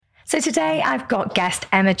So today I've got guest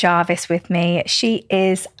Emma Jarvis with me. She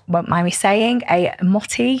is, won't mind me saying, a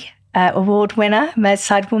Motti award winner,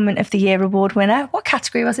 Merseyside Woman of the Year award winner. What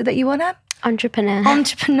category was it that you won at?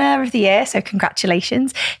 Entrepreneur of the Year, so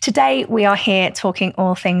congratulations. Today we are here talking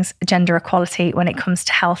all things gender equality when it comes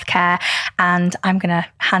to healthcare, and I'm going to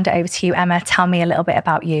hand it over to you, Emma. Tell me a little bit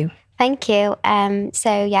about you. Thank you. I'm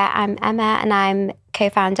Emma and I'm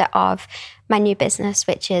co-founder of my new business,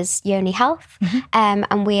 which is Yoni Health,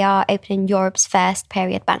 and we are opening Europe's first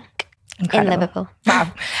period bank in Liverpool.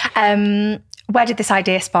 Wow. Where did this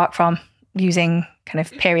idea spark from, using kind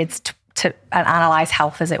of periods to analyse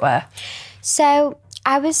health, as it were? So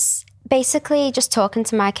I was basically just talking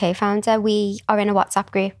to my co-founder. We are in a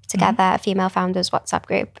WhatsApp group together, a female founders WhatsApp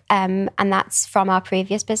group, and that's from our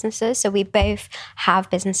previous businesses. So we both have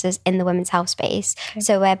businesses in the women's health space. Okay.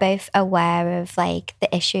 So we're both aware of like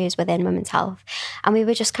the issues within women's health. And we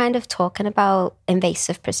were just kind of talking about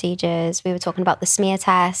invasive procedures. We were talking about the smear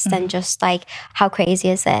test and just like how crazy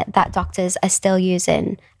is it that doctors are still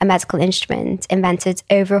using a medical instrument invented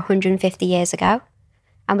over 150 years ago.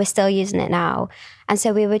 And we're still using it now. And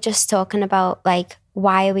so we were just talking about like,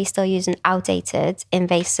 why are we still using outdated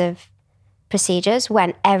invasive procedures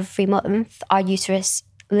when every month our uterus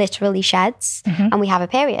literally sheds and we have a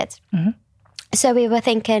period? So we were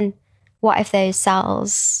thinking, what if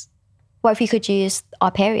we could use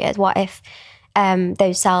our period? What if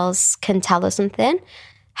those cells can tell us something?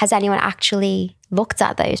 Has anyone actually looked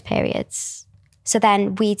at those periods? So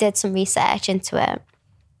then we did some research into it.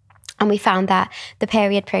 And we found that the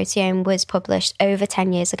period proteome was published over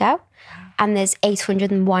 10 years ago. And there's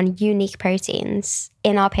 801 unique proteins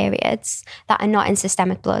in our periods that are not in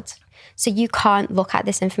systemic blood. So you can't look at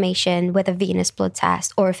this information with a venous blood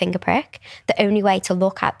test or a finger prick. The only way to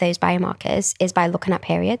look at those biomarkers is by looking at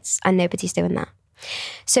periods, and nobody's doing that.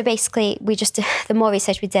 So basically, the more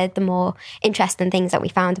research we did, the more interesting things that we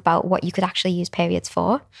found about what you could actually use periods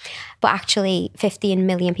for. But actually, 15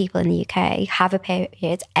 million people in the UK have a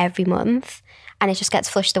period every month, and it just gets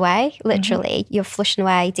flushed away, literally. You're flushing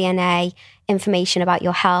away DNA, information about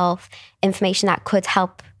your health, information that could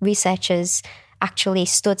help researchers actually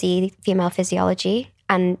study female physiology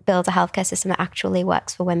and build a healthcare system that actually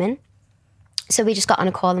works for women. So we just got on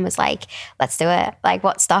a call and was like, let's do it. Like,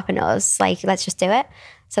 what's stopping us? Like, let's just do it.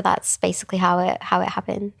 So that's basically how it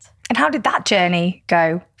happened. And how did that journey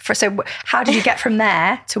go? So how did you get from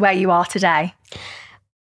there to where you are today?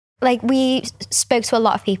 Like, we spoke to a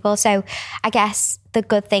lot of people. So I guess the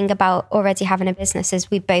good thing about already having a business is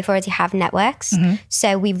we both already have networks.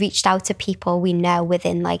 So we reached out to people we know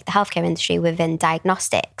within like the healthcare industry, within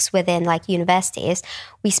diagnostics, within like universities.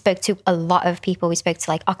 We spoke to a lot of people. We spoke to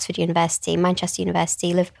like Oxford University, Manchester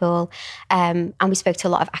University, Liverpool, and we spoke to a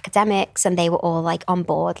lot of academics, and they were all like on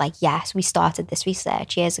board. Like, yes, we started this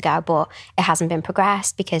research years ago, but it hasn't been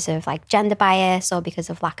progressed because of like gender bias or because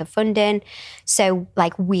of lack of funding. So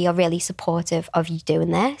like, we are really supportive of you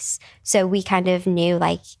doing this. So we kind of knew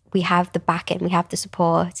like we have the backing, we have the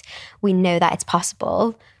support, we know that it's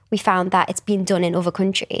possible. We found that it's been done in other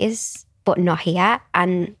countries, but not here.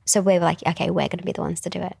 And so we were like, okay, we're going to be the ones to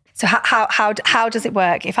do it. So how does it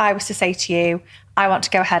work? If I was to say to you, I want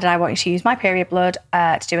to go ahead and I want you to use my period blood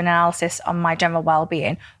to do an analysis on my general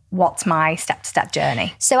well-being, what's my step-to-step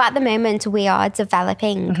journey? So at the moment, we are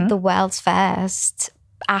developing the world's first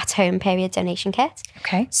at-home period donation kit.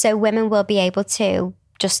 Okay. So women will be able to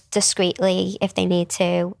just discreetly, if they need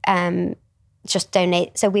to, just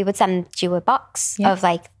donate. So we would send you a box of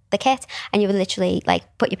like the kit, and you would literally like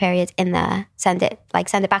put your period in there, send it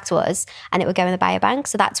back to us, and it would go in the biobank.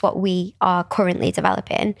 So that's what we are currently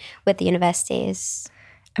developing with the universities.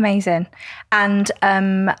 Amazing. And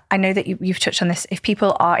I know that you've touched on this. If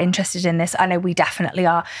people are interested in this, I know we definitely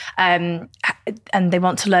are, and they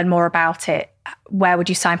want to learn more about it, where would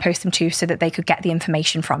you signpost them to so that they could get the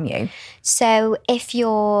information from you? So if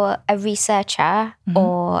you're a researcher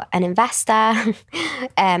or an investor,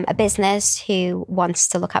 a business who wants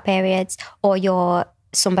to look at periods, or you're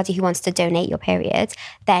somebody who wants to donate your period,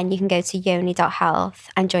 then you can go to yoni.health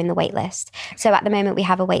and join the waitlist. So at the moment we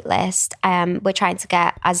have a waitlist. We're trying to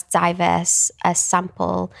get as diverse a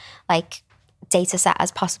sample like data set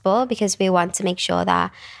as possible, because we want to make sure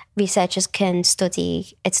that researchers can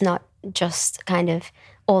study. It's not just kind of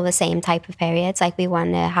all the same type of periods. Like, we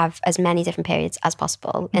want to have as many different periods as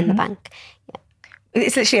possible in the bank.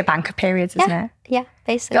 It's literally a bank of periods, isn't it? Yeah,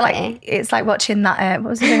 basically. It's like watching that, what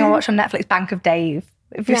was the thing I watched on Netflix, Bank of Dave.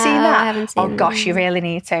 Have you seen that? I haven't seen Oh gosh, you really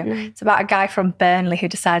need to. No. It's about a guy from Burnley who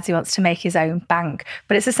decides he wants to make his own bank.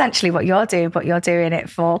 But it's essentially what you're doing, but you're doing it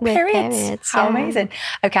for periods. How amazing.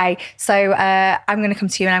 Okay, so I'm going to come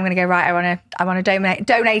to you and I'm going to go, right, I want to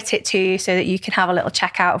donate it to you so that you can have a little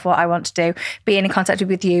checkout of what I want to do. Being in contact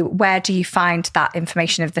with you, where do you find that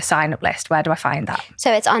information of the sign-up list? Where do I find that?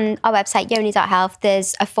 So it's on our website, yoni.health.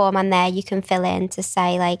 There's a form on there you can fill in to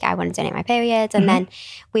say, like, I want to donate my period. And then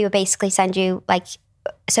we will basically send you, like,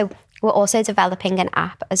 so we're also developing an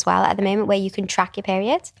app as well at the moment where you can track your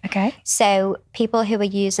period. Okay. So people who are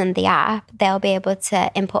using the app, they'll be able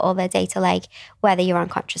to input all their data, like whether you're on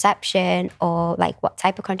contraception or like what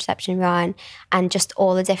type of contraception you're on, and just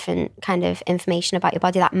all the different kind of information about your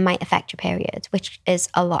body that might affect your period, which is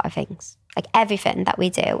a lot of things. Like everything that we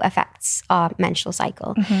do affects our menstrual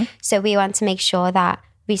cycle. So we want to make sure that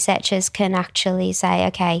researchers can actually say,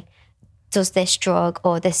 okay, does this drug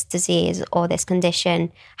or this disease or this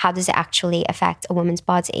condition, how does it actually affect a woman's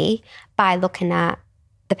body by looking at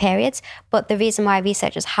the periods? But the reason why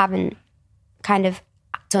researchers haven't kind of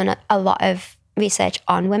done a lot of research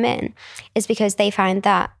on women is because they find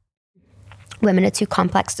that women are too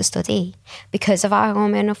complex to study because of our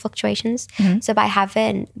hormonal fluctuations. So by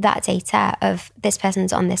having that data of this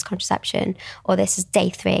person's on this contraception, or this is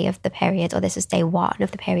day 3 of the period, or this is day 1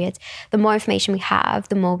 of the period, the more information we have,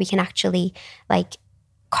 the more we can actually like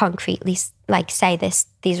concretely like say these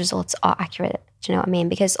results are accurate. Do you know what I mean?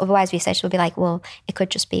 Because otherwise researchers will be like, well, it could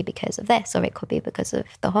just be because of this, or it could be because of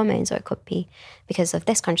the hormones, or it could be because of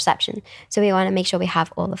this contraception. So we want to make sure we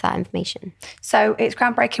have all of that information. So it's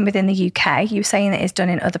groundbreaking within the UK. You were saying that it's done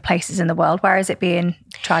in other places in the world. Where is it being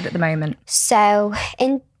tried at the moment? So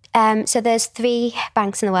so there's 3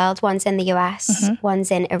 banks in the world. One's in the US, one's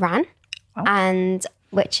in Iran, and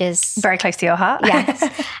which is very close to your heart.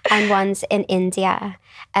 Yes, and one's in India.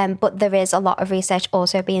 But there is a lot of research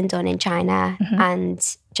also being done in China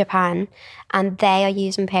and Japan, and they are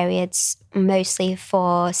using periods mostly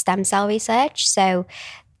for stem cell research. So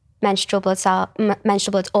menstrual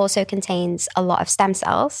blood also contains a lot of stem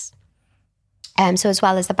cells. So as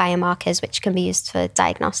well as the biomarkers, which can be used for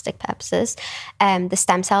diagnostic purposes, the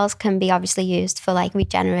stem cells can be obviously used for like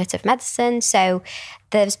regenerative medicine. So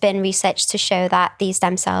there's been research to show that these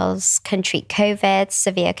stem cells can treat COVID,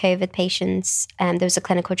 severe COVID patients. There was a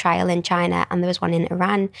clinical trial in China and there was one in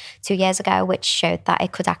Iran 2 years ago, which showed that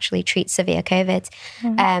it could actually treat severe COVID.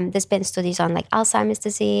 There's been studies on like Alzheimer's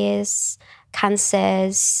disease,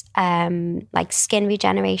 cancers, like skin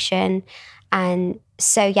regeneration. And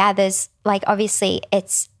so, yeah, there's like, obviously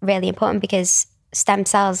it's really important because stem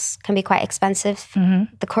cells can be quite expensive.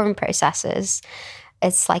 The current processes,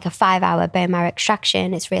 it's like a 5-hour bone marrow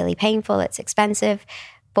extraction. It's really painful. It's expensive.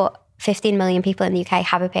 But 15 million people in the UK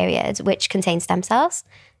have a period which contains stem cells.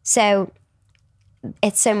 So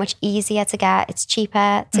it's so much easier to get. It's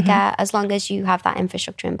cheaper to get. As long as you have that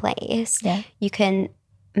infrastructure in place, you can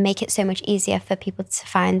make it so much easier for people to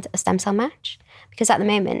find a stem cell match. Because at the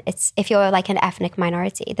moment, it's if you're like an ethnic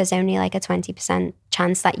minority, there's only like a 20%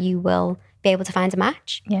 chance that you will be able to find a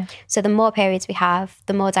match. So the more periods we have,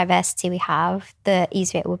 the more diversity we have, the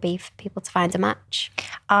easier it will be for people to find a match.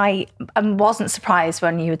 I wasn't surprised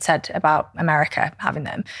when you had said about America having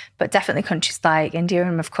them, but definitely countries like India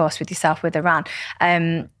and of course with yourself with Iran.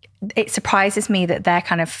 It surprises me that they're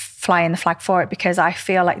kind of flying the flag for it, because I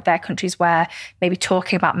feel like they're countries where maybe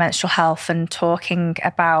talking about menstrual health and talking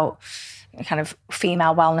about kind of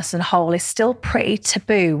female wellness and whole is still pretty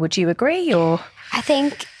taboo. Would you agree? Or I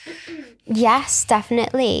think yes,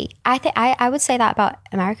 definitely. I would say that about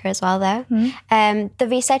America as well, though. The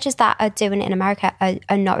researchers that are doing it in America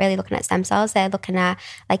are not really looking at stem cells. They're looking at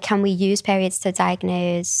like, can we use periods to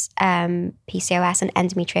diagnose PCOS and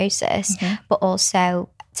endometriosis, but also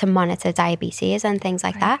to monitor diabetes and things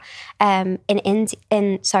like that. In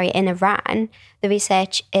Iran, the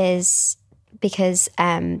research is because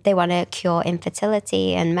they want to cure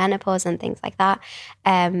infertility and menopause and things like that.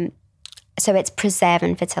 So it's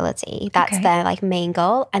preserving fertility. That's their like main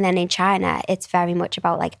goal. And then in China, it's very much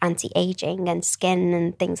about like anti-aging and skin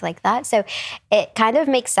and things like that. So it kind of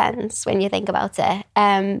makes sense when you think about it.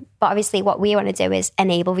 But obviously what we want to do is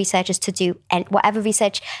enable researchers to do whatever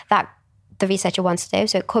research that the researcher wants to do.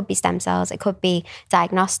 So it could be stem cells, it could be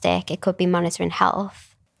diagnostic, it could be monitoring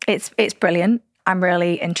health. It's brilliant. I'm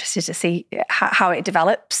really interested to see how it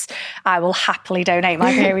develops. I will happily donate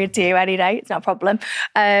my period to you any day. It's not a problem.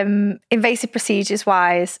 Invasive procedures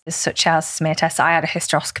wise, such as smear tests. I had a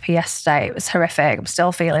hysteroscopy yesterday. It was horrific. I'm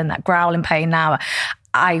still feeling that growling pain now.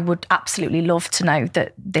 I would absolutely love to know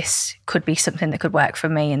that this could be something that could work for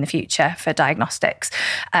me in the future for diagnostics.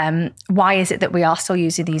 Why is it that we are still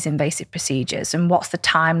using these invasive procedures, and what's the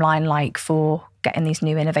timeline like for getting these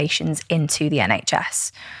new innovations into the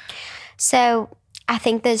NHS? So I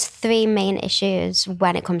think there's three main issues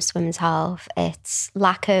when it comes to women's health. It's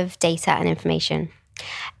lack of data and information,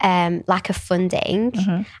 lack of funding,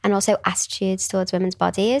 and also attitudes towards women's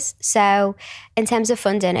bodies. So in terms of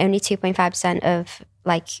funding, only 2.5% of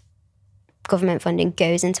like government funding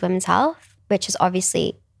goes into women's health, which is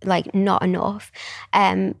obviously like not enough.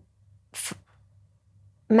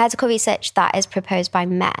 Medical research that is proposed by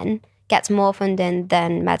men gets more funding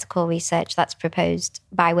than medical research that's proposed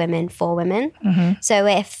by women for women. So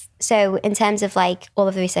in terms of like all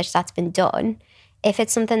of the research that's been done, if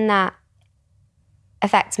it's something that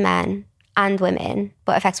affects men and women,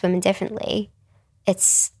 but affects women differently,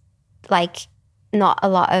 it's like not a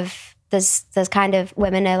lot of, there's kind of,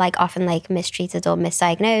 women are like often like mistreated or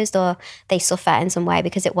misdiagnosed, or they suffer in some way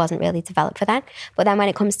because it wasn't really developed for them. But then when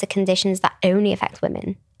it comes to conditions that only affect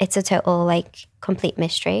women, it's a total like complete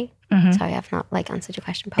mystery. Sorry, I've not like answered your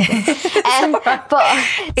question properly. But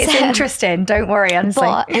it's interesting. Don't worry, honestly.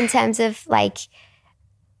 But in terms of like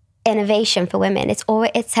innovation for women,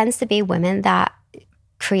 it tends to be women that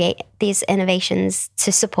create these innovations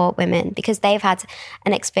to support women because they've had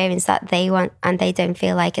an experience that they want and they don't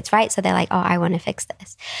feel like it's right. So they're like, oh, I want to fix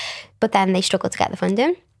this. But then they struggle to get the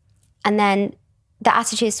funding. And then the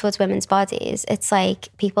attitudes towards women's bodies, it's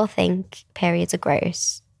like people think periods are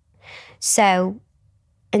gross. So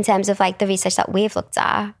in terms of like the research that we've looked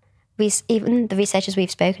at, even the researchers we've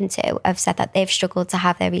spoken to have said that they've struggled to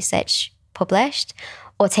have their research published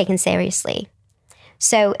or taken seriously.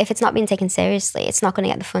 So if it's not being taken seriously, it's not going to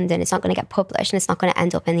get the funding, it's not going to get published, and it's not going to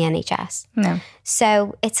end up in the NHS. No.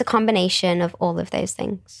 So it's a combination of all of those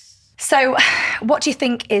things. So what do you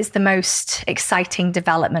think is the most exciting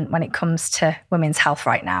development when it comes to women's health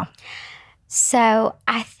right now? So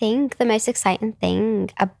I think the most exciting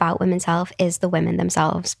thing about women's health is the women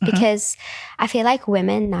themselves, because I feel like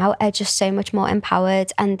women now are just so much more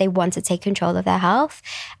empowered and they want to take control of their health.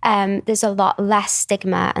 There's a lot less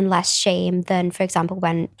stigma and less shame than, for example,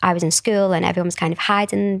 when I was in school and everyone was kind of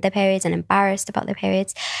hiding their periods and embarrassed about their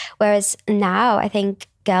periods. Whereas now I think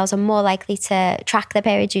girls are more likely to track their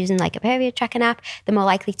periods using like a period tracking app. They're more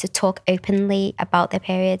likely to talk openly about their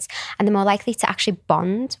periods, and they're more likely to actually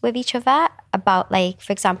bond with each other about, like,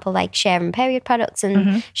 for example, like sharing period products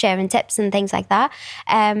and sharing tips and things like that.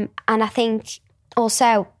 And I think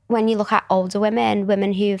also when you look at older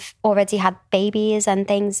women who've already had babies and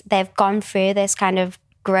things, they've gone through this kind of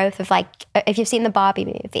growth of like, if you've seen the Barbie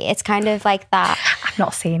movie, it's kind of like that. I've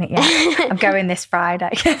not seen it yet. I'm going this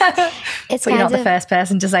Friday. It's but you're not the first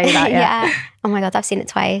person to say that yet. Yeah. Oh my God, I've seen it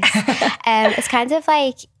twice. It's kind of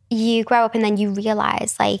like you grow up and then you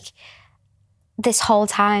realize like this whole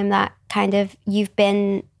time that kind of you've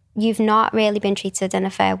not really been treated in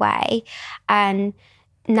a fair way. And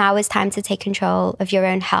now is time to take control of your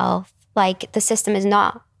own health. Like the system is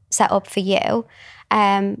not set up for you.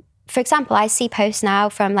 For example, I see posts now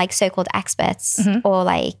from like so-called experts or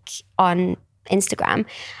like on Instagram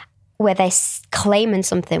where they're claiming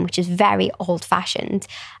something which is very old-fashioned.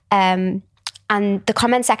 And the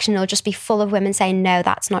comment section will just be full of women saying, no,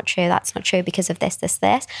 that's not true because of this.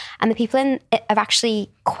 And the people in it are actually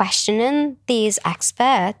questioning these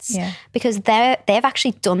experts because they've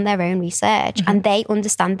actually done their own research and they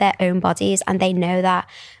understand their own bodies and they know that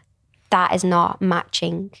that is not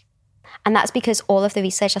matching. And that's because all of the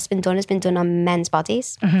research that's been done has been done on men's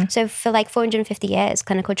bodies. So for like 450 years,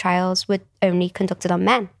 clinical trials were only conducted on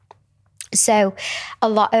men. So a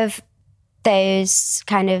lot of those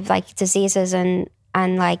kind of like diseases and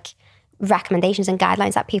like recommendations and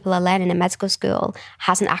guidelines that people are learning in medical school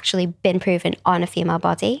hasn't actually been proven on a female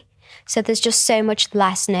body. So there's just so much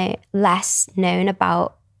less known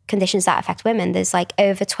about conditions that affect women. There's like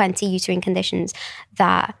over 20 uterine conditions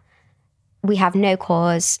that we have no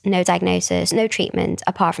cause, no diagnosis, no treatment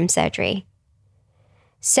apart from surgery.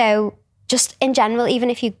 So just in general, even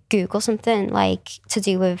if you Google something like to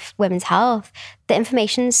do with women's health, the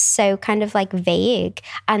information's so kind of like vague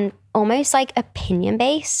and almost like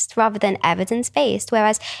opinion-based rather than evidence-based.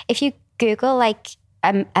 Whereas if you Google like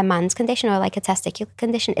a man's condition or like a testicular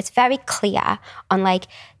condition, it's very clear on like,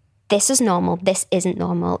 this is normal, this isn't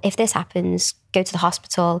normal. If this happens, go to the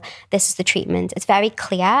hospital, this is the treatment. It's very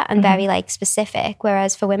clear and very like specific.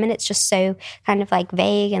 Whereas for women, it's just so kind of like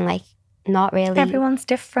vague and like not really. Everyone's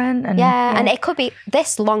different. And and it could be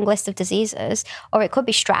this long list of diseases, or it could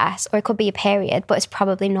be stress, or it could be a period, but it's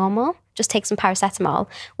probably normal. Just take some paracetamol,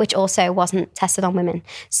 which also wasn't tested on women.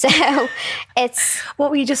 So it's... What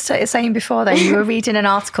were you just saying before, though? You were reading an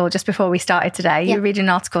article just before we started today. You were reading an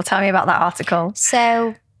article. Tell me about that article.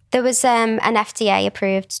 So there was an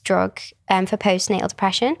FDA-approved drug for postnatal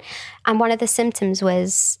depression. And one of the symptoms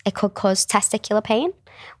was it could cause testicular pain,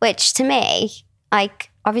 which to me, like,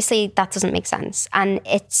 obviously that doesn't make sense. And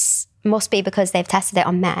it's must be because they've tested it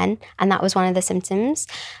on men, and that was one of the symptoms.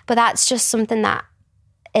 But that's just something that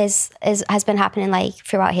has been happening like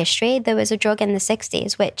throughout history. There was a drug in the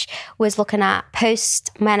 60s which was looking at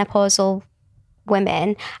postmenopausal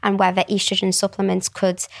women and whether estrogen supplements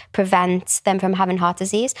could prevent them from having heart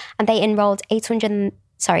disease. And they enrolled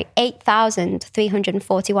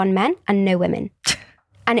 8,341 men and no women.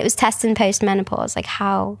 And it was testing postmenopause. Like,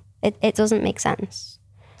 how? It doesn't make sense.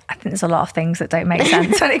 I think there's a lot of things that don't make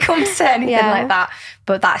sense when it comes to anything like that.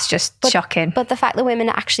 But that's just shocking. But the fact that women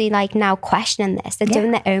are actually like now questioning this, they're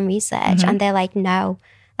doing their own research and they're like, no,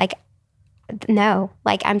 like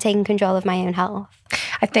I'm taking control of my own health.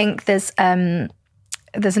 I think there's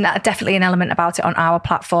definitely an element about it on our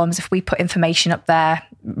platforms. If we put information up there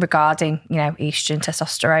regarding, estrogen,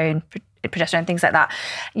 testosterone, progesterone, things like that,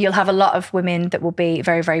 you'll have a lot of women that will be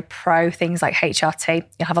very, very pro things like HRT.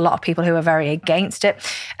 You'll have a lot of people who are very against it.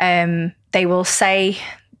 They will say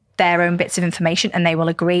their own bits of information and they will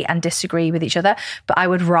agree and disagree with each other. But I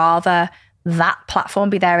would rather that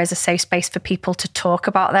platform be there as a safe space for people to talk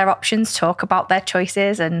about their options, talk about their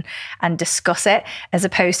choices and discuss it, as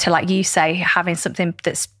opposed to, like you say, having something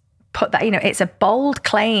that's put that, it's a bold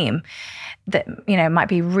claim that, might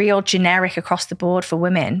be real generic across the board for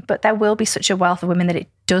women, but there will be such a wealth of women that it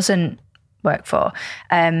doesn't work for.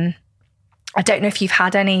 I don't know if you've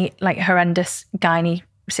had any like horrendous gynae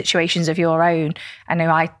situations of your own. I know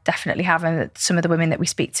I definitely have, and some of the women that we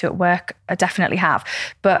speak to at work definitely have.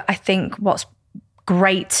 But I think what's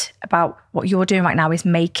great about what you're doing right now is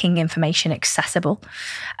making information accessible.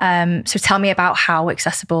 So tell me about how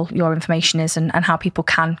accessible your information is and how people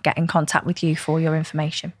can get in contact with you for your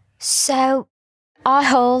information. So our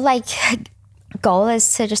whole goal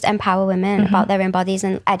is to just empower women about their own bodies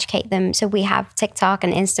and educate them. So we have TikTok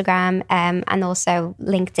and Instagram and also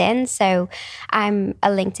LinkedIn. So I'm a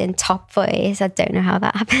LinkedIn top voice. I don't know how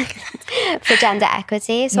that happened for gender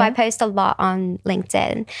equity. So I post a lot on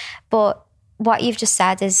LinkedIn. But what you've just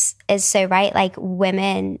said is so right. Like,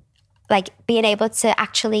 women, like, being able to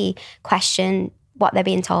actually question what they're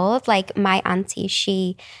being told. Like, my auntie,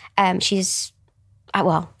 she's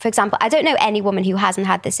well, for example, I don't know any woman who hasn't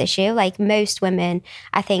had this issue. Like, most women,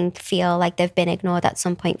 I think, feel like they've been ignored at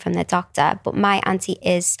some point from their doctor. But my auntie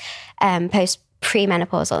is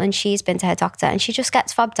premenopausal, and she's been to her doctor and she just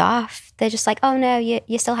gets fobbed off. They're just like, oh no,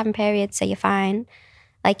 you're still having periods, so you're fine.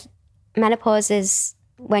 Like, menopause is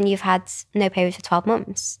when you've had no period for 12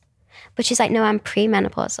 months. But she's like, no, I'm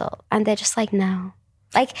premenopausal. And they're just like, no.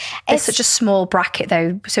 Like, it's such a small bracket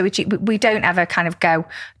though. So we don't ever kind of go,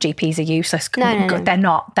 GPs are useless. No. They're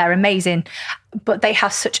not. They're amazing. But they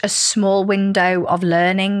have such a small window of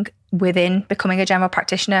learning within becoming a general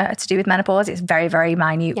practitioner to do with menopause. It's very, very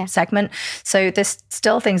minute segment. So there's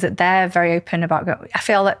still things that they're very open about. I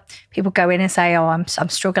feel that people go in and say, oh, I'm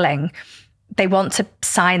struggling. They want to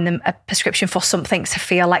sign them a prescription for something to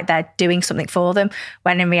feel like they're doing something for them,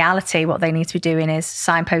 when in reality, what they need to be doing is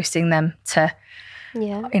signposting them to,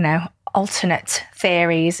 alternate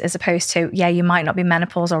theories, as opposed to, you might not be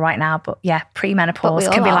menopausal right now, but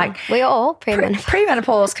premenopause can be like... We all premenopause.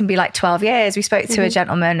 Premenopause can be like 12 years. We spoke to a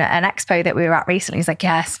gentleman at an expo that we were at recently. He's like,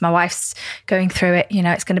 yes, my wife's going through it.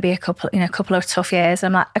 It's going to be a couple of tough years.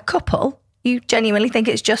 And I'm like, a couple? You genuinely think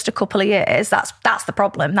it's just a couple of years? That's the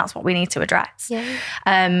problem. That's what we need to address. Yeah.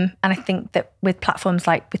 And I think that with platforms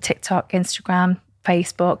like with TikTok, Instagram,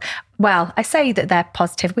 Facebook, well, I say that they're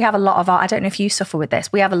positive. We have a lot of I don't know if you suffer with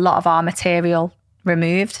this, we have a lot of our material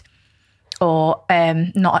removed or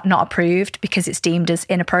not approved because it's deemed as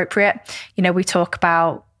inappropriate. We talk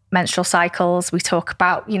about menstrual cycles, we talk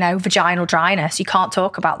about, vaginal dryness. You can't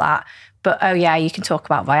talk about that. But you can talk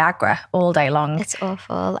about Viagra all day long. It's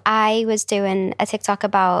awful. I was doing a TikTok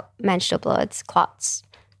about menstrual blood clots.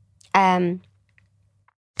 And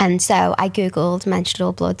so I Googled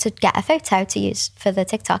menstrual blood to get a photo to use for the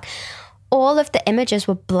TikTok. All of the images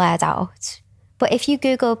were blurred out. But if you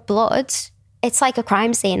Google blood, it's like a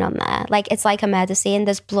crime scene on there. Like, it's like a murder scene.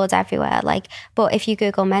 There's blood everywhere. But if you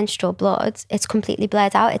Google menstrual blood, it's completely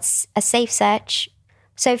blurred out. It's a safe search.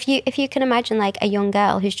 So if you can imagine like a young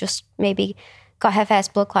girl who's just maybe got her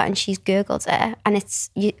first blood clot and she's Googled it,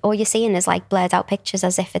 and all you're seeing is like blurred out pictures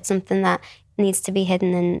as if it's something that needs to be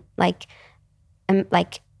hidden and like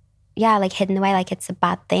hidden away, like it's a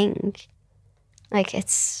bad thing. Like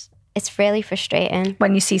it's really frustrating.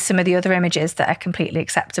 When you see some of the other images that are completely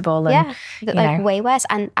acceptable and like way worse.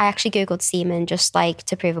 And I actually Googled semen just like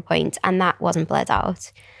to prove a point, and that wasn't blurred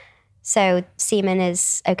out. So semen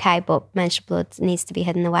is okay, but menstrual blood needs to be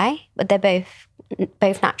hidden away. But they're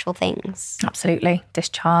both natural things. Absolutely.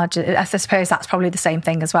 Discharge. I suppose that's probably the same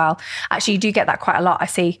thing as well. Actually, you do get that quite a lot. I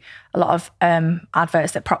see a lot of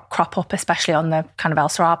adverts that crop up, especially on the kind of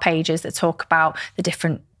LSRR pages, that talk about the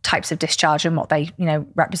different types of discharge and what they,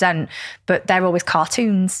 represent. But they're always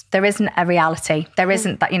cartoons. There isn't a reality. There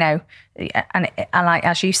isn't that, and like,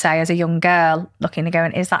 as you say, as a young girl looking and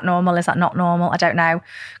going, is that normal? Is that not normal? I don't know.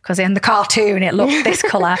 Because in the cartoon, it looked this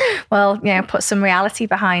colour. Well, put some reality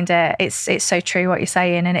behind it. It's so true what you're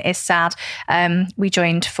saying, and it is sad. We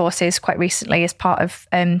joined forces quite recently as part of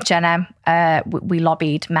Gen M. We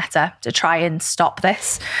lobbied Meta to try and stop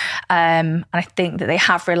this. And I think that they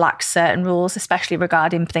have relaxed certain rules, especially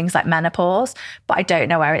regarding things like menopause. But I don't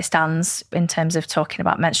know where it stands in terms of talking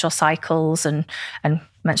about menstrual cycles and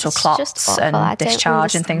menstrual clots and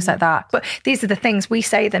discharge and things like that. But these are the things, we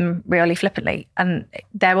say them really flippantly, and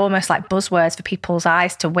they're almost like buzzwords for people's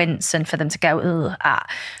eyes to wince and for them to go, ugh, ah.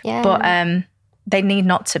 Yeah. But they need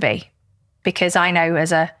not to be, because I know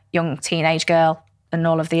as a young teenage girl and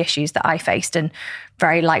all of the issues that I faced, and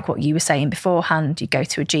very like what you were saying beforehand, you go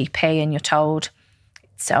to a GP and you're told,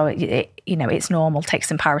 so it's normal, take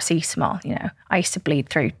some paracetamol. I used to bleed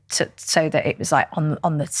through so that it was like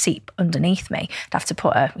on the seat underneath me. I'd have to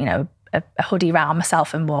put a hoodie around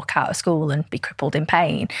myself and walk out of school and be crippled in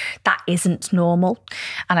pain. That isn't normal.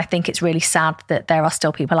 And I think it's really sad that there are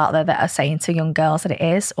still people out there that are saying to young girls that it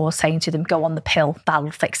is, or saying to them, go on the pill,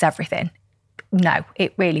 that'll fix everything. No,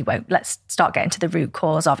 it really won't. Let's start getting to the root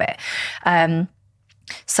cause of it.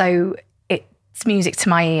 So it's music to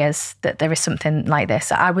my ears that there is something like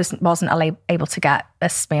this. I wasn't able to get a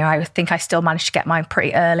smear. I think I still managed to get mine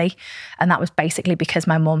pretty early. And that was basically because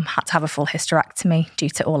my mum had to have a full hysterectomy due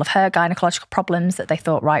to all of her gynecological problems, that they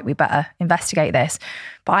thought, right, we better investigate this.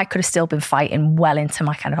 But I could have still been fighting well into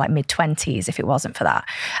my kind of like mid-20s if it wasn't for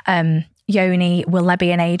that. Yoni, will there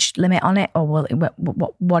be an age limit on it, or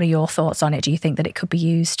what are your thoughts on it? Do you think that it could be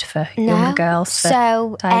used for younger girls?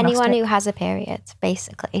 So anyone who has a period,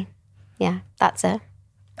 basically. Yeah, that's it.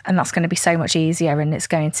 And that's going to be so much easier, and it's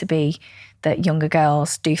going to be that younger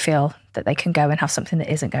girls do feel that they can go and have something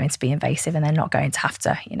that isn't going to be invasive, and they're not going to have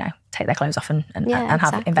to, take their clothes off and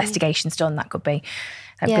have investigations done. That could be,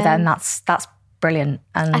 but then that's brilliant.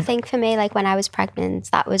 And I think for me, like when I was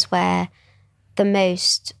pregnant, that was where the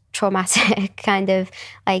most traumatic kind of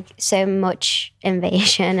like so much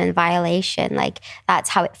invasion and violation, like that's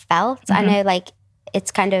how it felt. Mm-hmm. I know like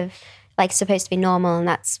it's kind of like supposed to be normal and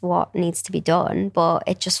that's what needs to be done, but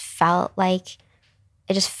it just felt quite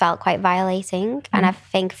violating. And I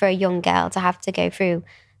think for a young girl to have to go through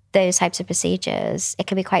those types of procedures, it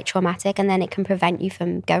can be quite traumatic, and then it can prevent you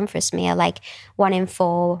from going for a smear. Like 1 in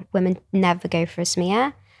 4 women never go for a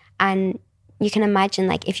smear. And you can imagine,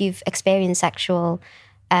 like, if you've experienced sexual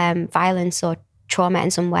violence or trauma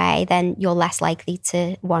in some way, then you're less likely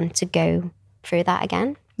to want to go through that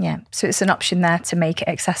again. Yeah, so it's an option there to make it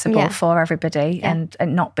accessible for everybody and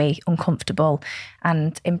not be uncomfortable,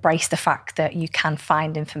 and embrace the fact that you can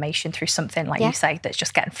find information through something like you say that's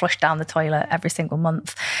just getting flushed down the toilet every single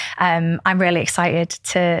month. I'm really excited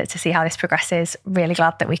to see how this progresses. Really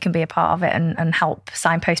glad that we can be a part of it and help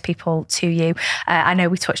signpost people to you. I know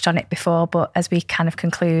we touched on it before, but as we kind of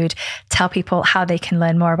conclude, tell people how they can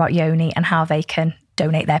learn more about Yoni and how they can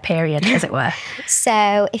donate their period, as it were.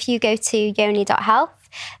 So if you go to yoni.health,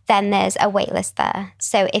 then there's a waitlist there.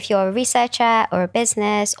 So if you're a researcher or a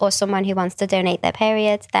business or someone who wants to donate their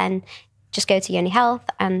period, then just go to Yoni Health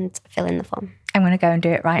and fill in the form. I'm going to go and do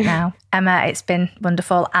it right now. Emma, it's been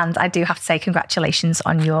wonderful. And I do have to say congratulations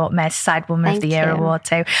on your Merseyside Woman of the Year award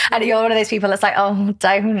too. And you're one of those people that's like, oh,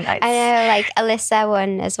 don't. I know, like Alyssa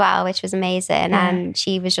won as well, which was amazing. Yeah. And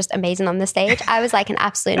she was just amazing on the stage. I was like an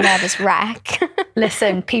absolute nervous wreck.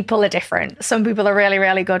 Listen, people are different. Some people are really,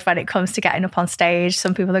 really good when it comes to getting up on stage.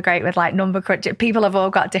 Some people are great with like number crunch. People have all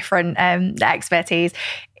got different expertise.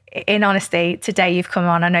 In honesty, today you've come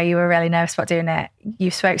on, I know you were really nervous about doing it.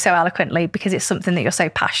 You spoke so eloquently because it's something that you're so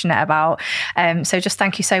passionate about. So just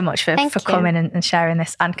thank you so much for coming and sharing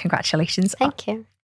this, and congratulations. Thank you.